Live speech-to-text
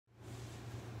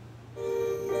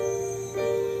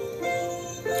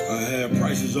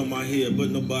Prices on my head, but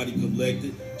nobody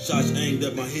collected. Shots aimed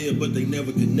at my head, but they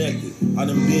never connected. I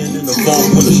done been in the funk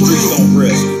when the streets don't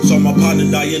rest. Saw my partner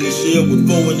die in the shed with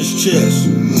 4 in his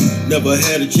chest. Never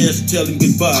had a chance to tell him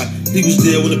goodbye. He was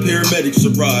there when the paramedics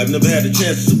arrived. Never had a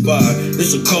chance to survive.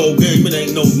 It's a cold game, it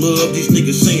ain't no love. These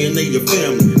niggas saying they your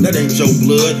family, that ain't your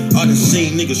blood. I done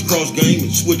seen niggas cross game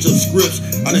and switch up scripts.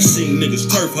 I done seen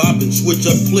niggas turf hop and switch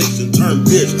up clicks and turn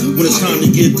bitch. When it's time to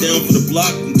get down for the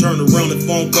block and turn around and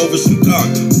funk over some cock.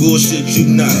 Bullshit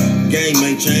you not. Game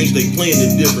ain't changed, they playing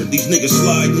it different. These niggas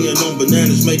sliding in on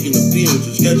bananas, making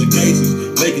appearances, catching cases,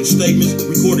 making statements,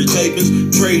 recorded tapings,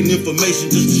 trading information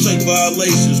just to shake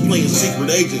violations, playing secret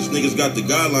agents. Niggas got the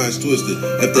guidelines twisted.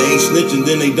 If they ain't snitching,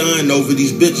 then they dying over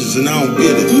these bitches, and I don't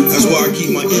get it. That's why I keep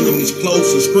my enemies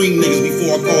close and scream niggas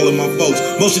before I call them my folks.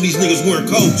 Most of these niggas wearing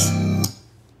coats.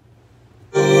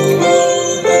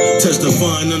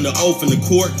 Testifying under oath in the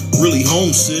court, really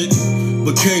homesick,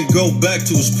 but can't go back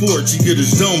to his porch. He get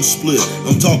his dome split.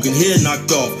 I'm talking head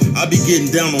knocked off. I be getting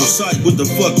down on sight. What the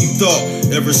fuck you thought?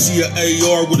 Ever see an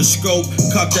AR with a scope?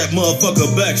 Cock that motherfucker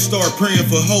back. Start praying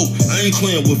for hope. I ain't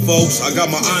playing with folks. I got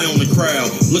my eye on the crowd,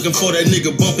 looking for that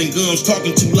nigga bumping guns,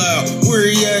 talking too loud. Where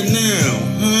he at now?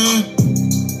 Huh?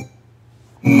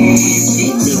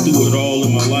 Been through it all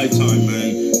in my lifetime,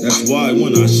 man. That's why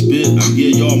when I spit, I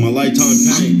give y'all my lifetime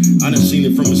pain. I done seen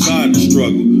it from inside the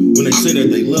struggle. When they say that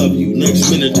they love you,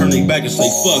 next minute turn they back and say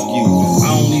fuck you.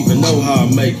 I don't even know how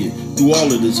I make it through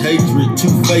all of this hatred,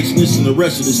 two-facedness, and the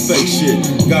rest of this fake shit.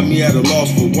 Got me at a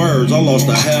loss for words. I lost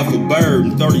a half a bird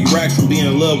and 30 racks from being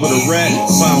in love with a rat.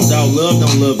 Found out love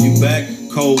don't love you back.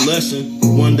 Cold lesson,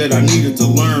 one that I needed to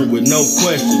learn with no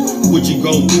question. What you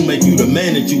go through make you the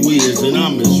man that you is, and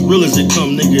I'm as real as it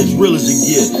come, nigga, as real as it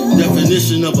get.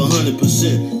 Definition of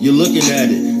 100%, you're looking at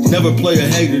it. Never play a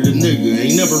hater to nigga,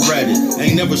 ain't never ratted,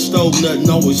 ain't never stole nothing,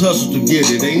 always hustled to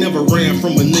get it. Ain't never ran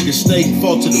from a nigga, stayed and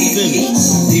fought to the finish.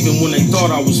 Even when they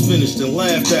thought I was finished and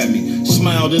laughed at me,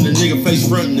 smiled in the nigga face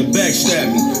frontin' and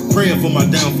backstabbed me. Praying for my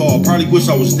downfall, probably wish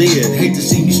I was dead. Hate to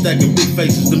see me stacking big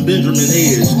faces, them Benjamin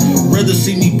heads. Rather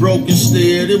see me broke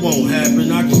instead, it won't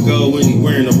happen. I can go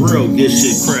anywhere in the world, get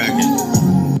shit cracking.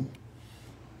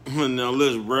 Now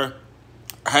listen, bruh.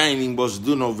 I ain't even supposed to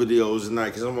do no videos tonight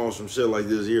because I'm on some shit like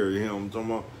this here. You know what I'm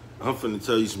talking about? I'm finna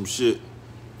tell you some shit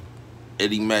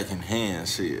Eddie Mac and Hand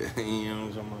said. You know what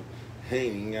I'm talking about? He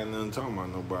ain't got nothing talking about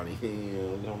nobody. You know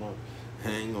what I'm talking about? I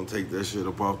ain't gonna take that shit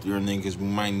up off your nigga because we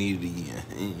might need it again.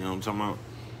 You know what I'm talking about?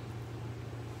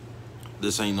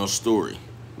 This ain't no story.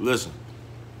 Listen.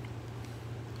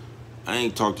 I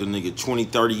ain't talked to a nigga 20,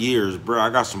 30 years, bro. I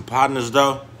got some partners,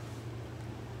 though.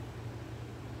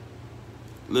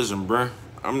 Listen, bro.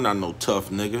 I'm not no tough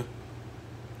nigga.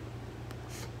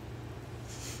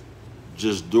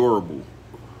 Just durable.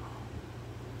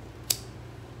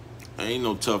 I ain't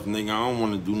no tough nigga. I don't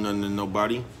want to do nothing to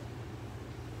nobody.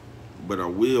 But I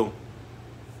will.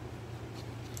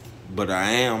 But I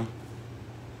am.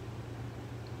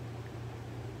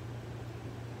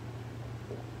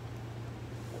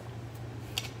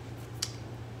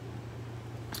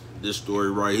 This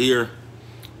story right here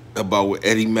about what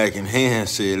Eddie Mac and Hand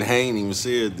said. I ain't even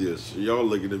said this. Y'all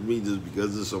looking at me just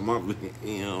because it's on my,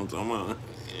 you know what I'm talking about?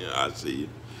 Yeah, I see you.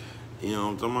 You know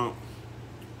what I'm talking about?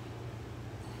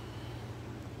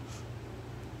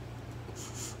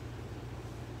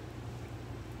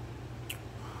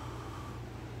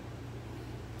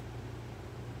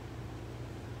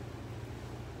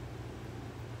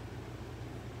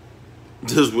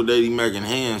 This is what Eddie Mac and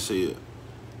Hand said.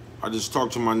 I just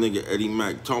talked to my nigga Eddie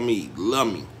Mac. Told me he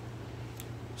love me.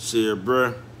 Said,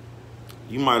 bruh,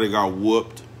 you might have got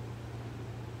whooped.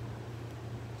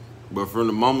 But from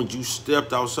the moment you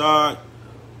stepped outside,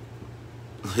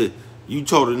 you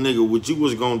told a nigga what you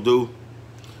was gonna do.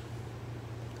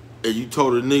 And you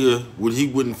told a nigga what he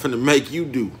wasn't finna make you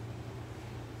do.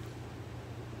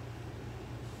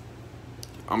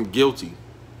 I'm guilty.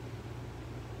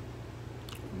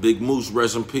 Big Moose,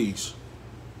 rest in peace.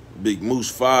 Big Moose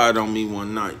fired on me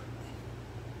one night.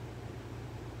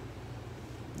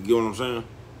 You get what I'm saying?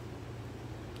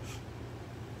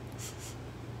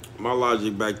 My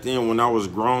logic back then, when I was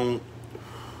grown,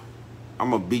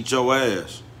 I'ma beat your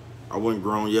ass. I wasn't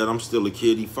grown yet. I'm still a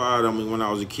kid. He fired on me when I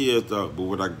was a kid, though. But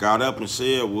what I got up and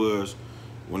said was,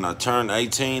 when I turned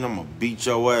 18, I'ma beat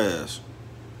your ass.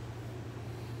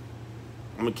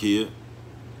 I'm a kid.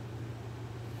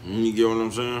 You get what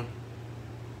I'm saying?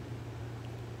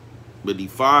 But he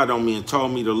fired on me and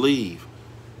told me to leave.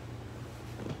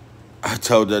 I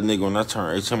told that nigga when I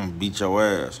turned 18, I'm gonna beat your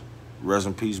ass. Rest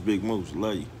in peace, Big Moose.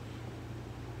 Love you.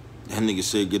 That nigga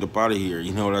said, get up out of here.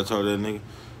 You know what I told that nigga?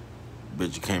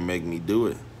 Bet you can't make me do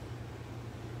it.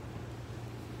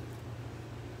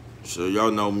 So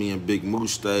y'all know me and Big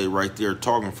Moose stayed right there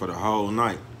talking for the whole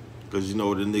night. Cause you know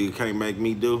what the nigga can't make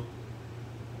me do?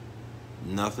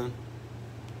 Nothing.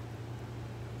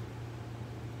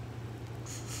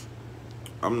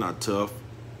 I'm not tough.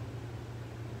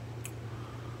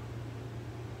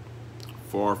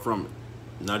 Far from it.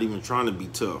 Not even trying to be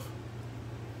tough.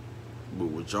 But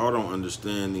what y'all don't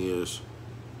understand is,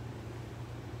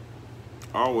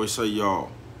 I always say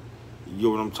y'all, you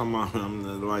know what I'm talking about?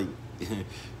 I'm like,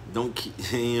 don't,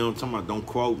 you know what I'm talking about? Don't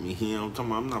quote me, you know what I'm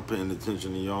talking about? I'm not paying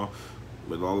attention to y'all,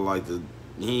 but I like to,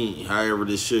 however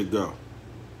this shit go.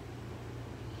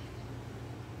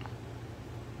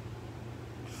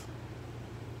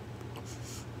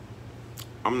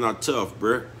 I'm not tough,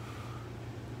 bruh.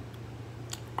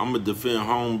 I'm going to defend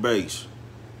home base.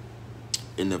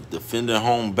 And if defending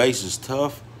home base is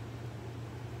tough,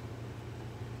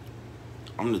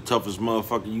 I'm the toughest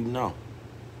motherfucker you know.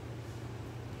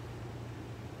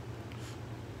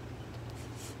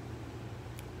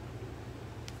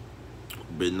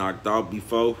 Been knocked out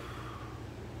before.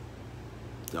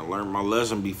 I learned my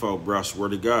lesson before, bro. I swear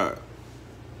to God.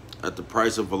 At the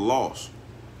price of a loss.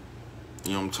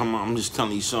 You know what I'm talking about? I'm just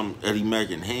telling you something Eddie Mac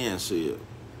and Hand said.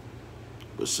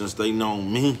 But since they know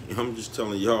me, I'm just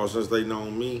telling y'all, since they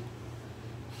know me,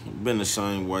 been the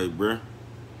same way, bruh.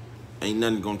 Ain't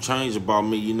nothing gonna change about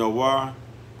me. You know why?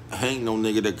 I ain't no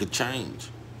nigga that could change.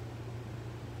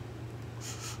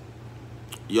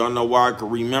 Y'all know why I can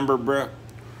remember, bruh?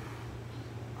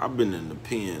 I've been in the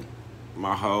pen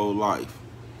my whole life.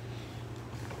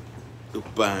 The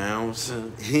bounce,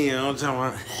 you know what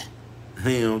I'm talking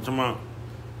about? You know what I'm talking about?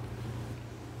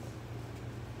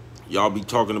 Y'all be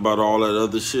talking about all that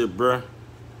other shit, bruh.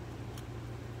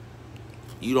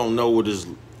 You don't know what is.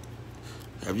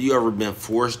 Have you ever been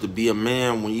forced to be a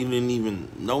man when you didn't even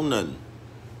know nothing?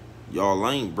 Y'all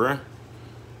ain't, bruh.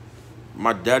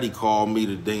 My daddy called me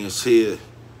today and said,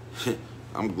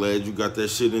 I'm glad you got that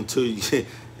shit into you.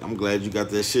 I'm glad you got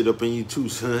that shit up in you too,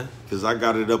 son. Because I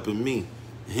got it up in me.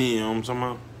 You know what I'm talking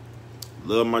about?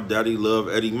 Love my daddy, love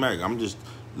Eddie Mac. I'm just,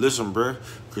 listen, bruh.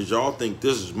 Because y'all think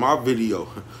this is my video.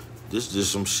 This is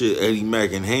just some shit Eddie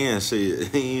Mac and Hand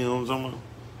said. You know what I'm talking about?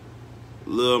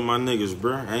 Love my niggas,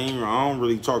 bruh. I don't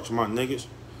really talk to my niggas.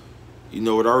 You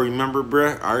know what I remember,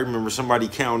 bruh? I remember somebody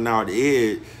counting out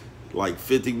Ed like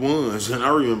 51s. And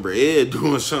I remember Ed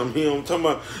doing something, you know what I'm talking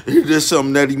about? There's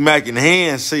something Eddie Mac and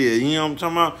Hand said, you know what I'm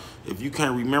talking about? If you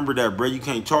can't remember that, bruh, you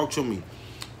can't talk to me.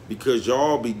 Because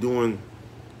y'all be doing...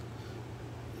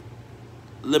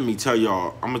 Let me tell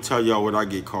y'all, I'm going to tell y'all what I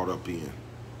get caught up in.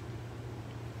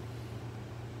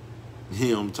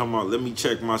 You know what I'm talking about? Let me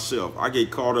check myself. I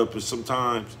get caught up in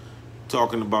sometimes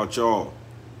talking about y'all.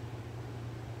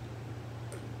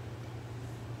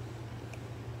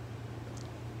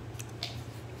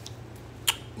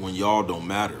 When y'all don't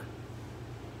matter.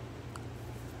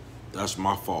 That's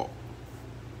my fault.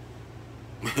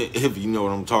 If you know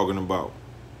what I'm talking about.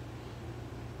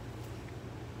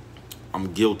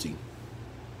 I'm guilty.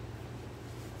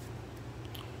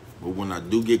 But when I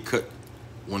do get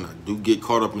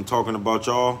caught up in talking about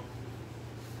y'all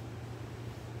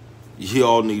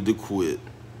need to quit.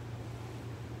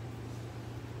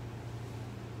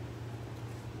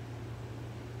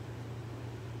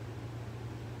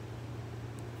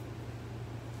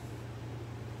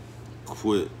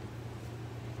 Quit.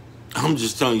 I'm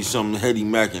just telling you something Eddie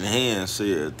Mac and Hand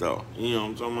said, though. You know what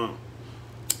I'm talking about?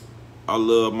 I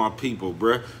love my people,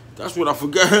 bruh. That's what I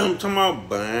forgot. I'm talking about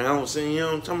bouncing, you know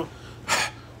what I'm talking about?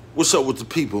 What's up with the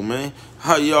people, man?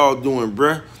 How y'all doing,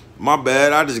 bruh? My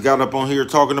bad, I just got up on here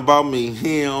talking about me.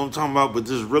 You know what I'm talking about? But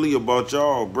this is really about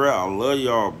y'all, bruh. I love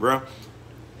y'all, bruh.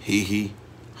 Hee hee.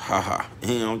 Ha ha.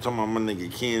 You know what I'm talking about? My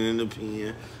nigga Ken in the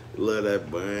pen. Love that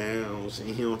bounce.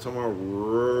 You know what I'm talking about?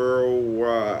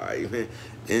 Worldwide, man.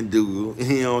 And Dougal.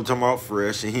 You know what I'm talking about?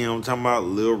 Fresh. And you know what I'm talking about?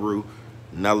 Lil Rue.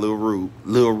 Not Lil Rue.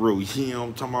 Lil Rue. You know what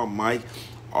I'm talking about? Mike.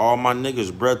 All my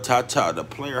niggas, bruh. Tata, the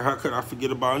player. How could I forget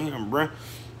about him, bruh?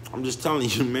 I'm just telling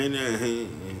you, man.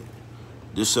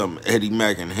 This something Eddie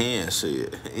Mac and Hand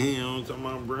said. You know what I'm talking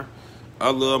about, bruh? I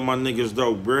love my niggas,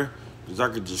 though, bruh. Because I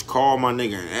could just call my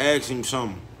nigga and ask him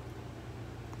something.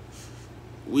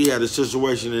 We had a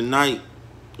situation tonight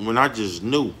when I just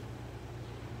knew.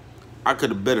 I could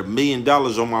have bet $1 million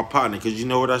on my partner. Because you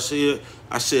know what I said?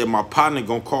 I said my partner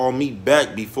going to call me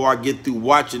back before I get through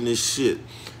watching this shit.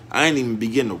 I ain't even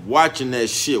begin to watching that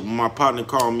shit when my partner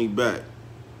called me back.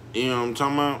 You know what I'm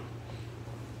talking about?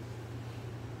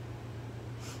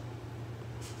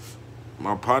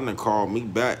 My partner called me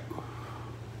back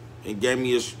and gave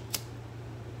me his...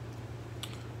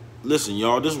 Listen,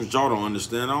 y'all, this is what y'all don't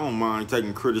understand. I don't mind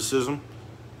taking criticism.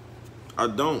 I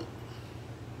don't.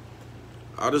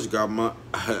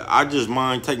 I just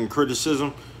mind taking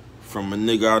criticism from a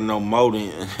nigga I know more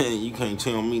than, you can't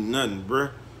tell me nothing,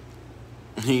 bruh.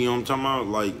 You know what I'm talking about?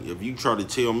 Like, if you try to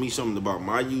tell me something about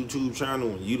my YouTube channel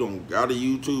and you don't got a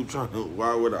YouTube channel,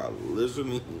 why would I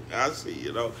listen? I see,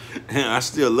 you know. I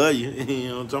still love you. You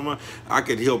know what I'm talking about? I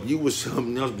could help you with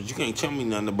something else, but you can't tell me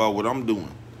nothing about what I'm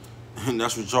doing. And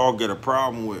that's what y'all get a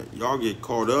problem with. Y'all get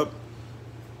caught up.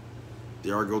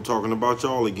 There I go talking about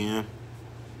y'all again.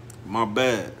 My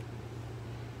bad.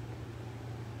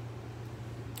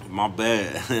 My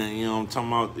bad. You know what I'm talking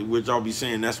about? What y'all be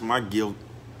saying, that's my guilt.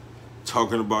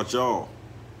 Talking about y'all.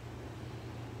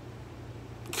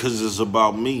 Because it's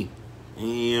about me.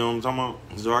 You know what I'm talking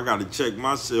about? So I got to check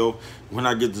myself when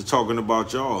I get to talking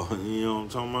about y'all. You know what I'm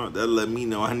talking about? That let me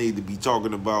know I need to be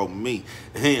talking about me.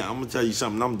 Hey, I'm going to tell you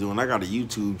something I'm doing. I got a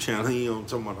YouTube channel. You know what I'm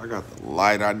talking about? I got the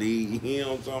light I need. You know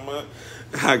what I'm talking about?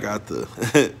 I got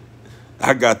the...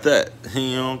 I got that.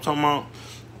 You know what I'm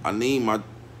talking about?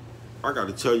 I got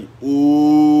to tell you.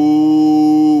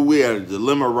 Ooh, we at a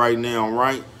dilemma right now,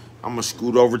 right? I'm going to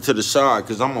scoot over to the side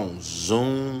because I'm on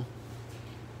Zoom.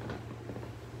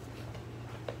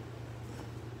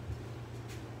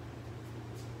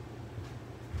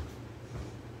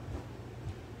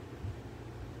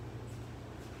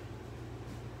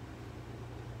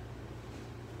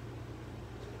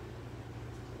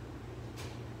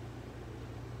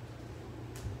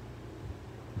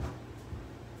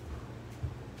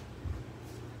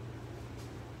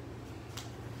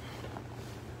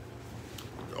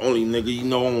 Only nigga you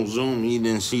know on Zoom, he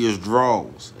didn't see his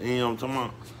draws. You know what I'm talking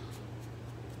about?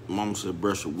 Mama said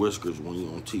brush your whiskers when you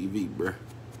on TV, bruh.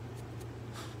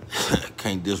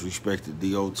 Can't disrespect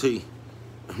the DOT.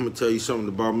 I'm gonna tell you something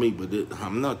about me, but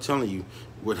I'm not telling you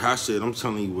what I said. I'm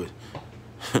telling you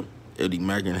what Eddie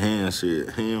McInhan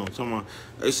said. You know what I'm talking about?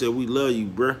 They said, we love you,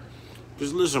 bruh.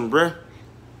 Just listen, bruh.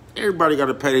 Everybody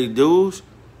gotta pay their dues.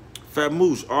 Fat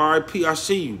Moose, RIP, I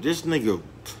see you. This nigga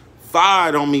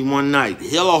fired on me one night,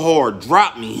 hella hard,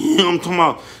 dropped me. You know what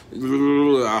I'm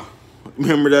talking about?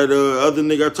 Remember that other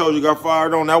nigga I told you got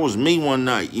fired on? That was me one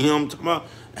night. You know what I'm talking about?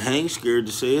 I ain't scared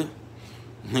to say it.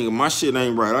 Nigga, my shit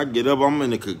ain't right. I get up, I'm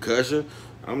in a concussion.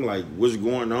 I'm like, what's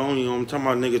going on? You know what I'm talking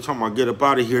about? Nigga talking about get up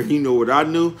out of here. You know what I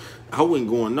knew? I wasn't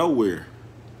going nowhere.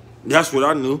 That's what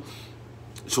I knew.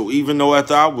 So even though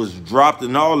after I was dropped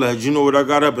and all that, you know what I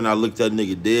got up and I looked that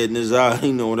nigga dead in his eye.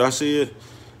 You know what I said?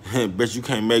 Bet you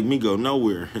can't make me go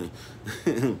nowhere.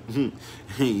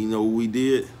 You know what we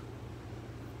did?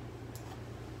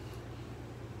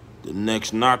 The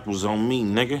next knock was on me,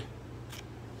 nigga.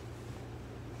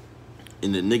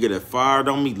 And the nigga that fired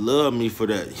on me loved me for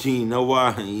that. You know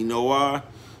why? You know why?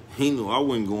 He knew I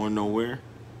wasn't going nowhere.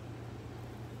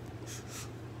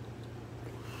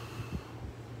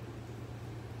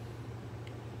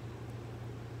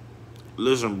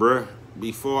 Listen, bruh.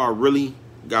 Before I really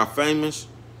got famous,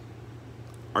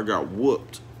 I got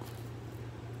whooped.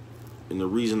 And the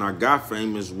reason I got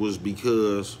famous was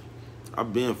because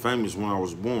I've been famous when I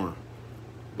was born.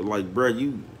 But like,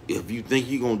 bruh, if you think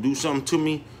you gonna do something to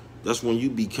me, that's when you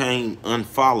became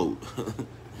unfollowed.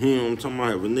 You know what I'm talking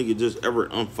about? If a nigga just ever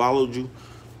unfollowed you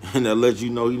and that lets you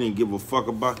know he didn't give a fuck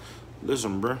about,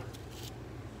 listen, bruh.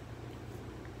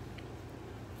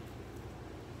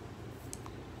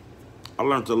 I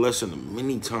learned the lesson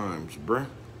many times, bruh.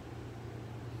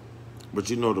 But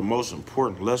you know the most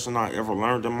important lesson I ever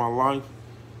learned in my life?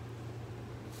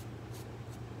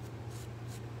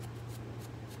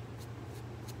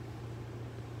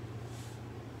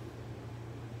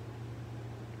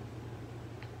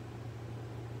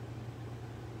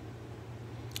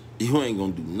 You ain't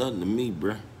gonna do nothing to me,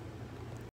 bruh.